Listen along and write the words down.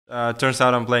Turns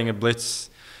out I'm playing a blitz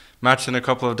match in a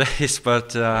couple of days,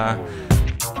 but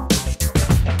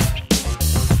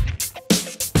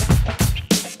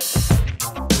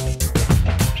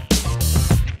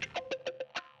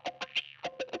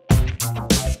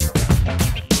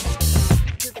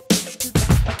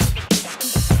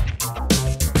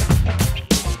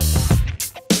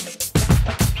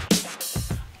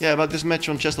Yeah, about this match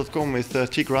on Chess.com with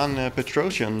Tigran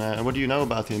Petrosian. What do you know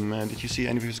about him? Did you see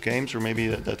any of his games, or maybe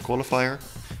that qualifier?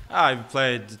 I've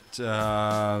played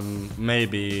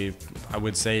maybe, I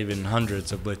would say, even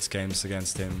hundreds of blitz games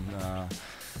against him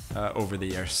over the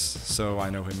years. So I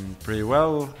know him pretty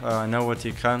well. I know what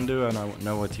he can do, and I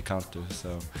know what he can't do.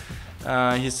 So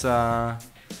he's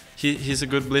a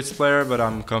good blitz player, but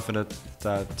I'm confident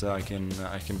that I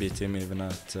can beat him even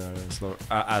at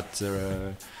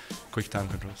quick time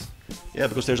controls. Yeah,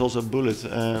 because there's also bullet.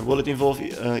 Will it involve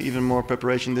even more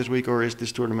preparation this week, or is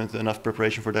this tournament enough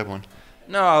preparation for that one?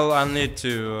 No, I'll need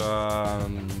to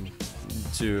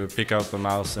pick up a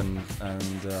mouse and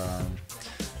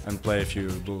play a few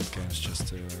bullet games just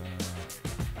to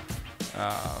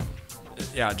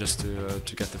just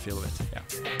to get the feel of it. Yeah.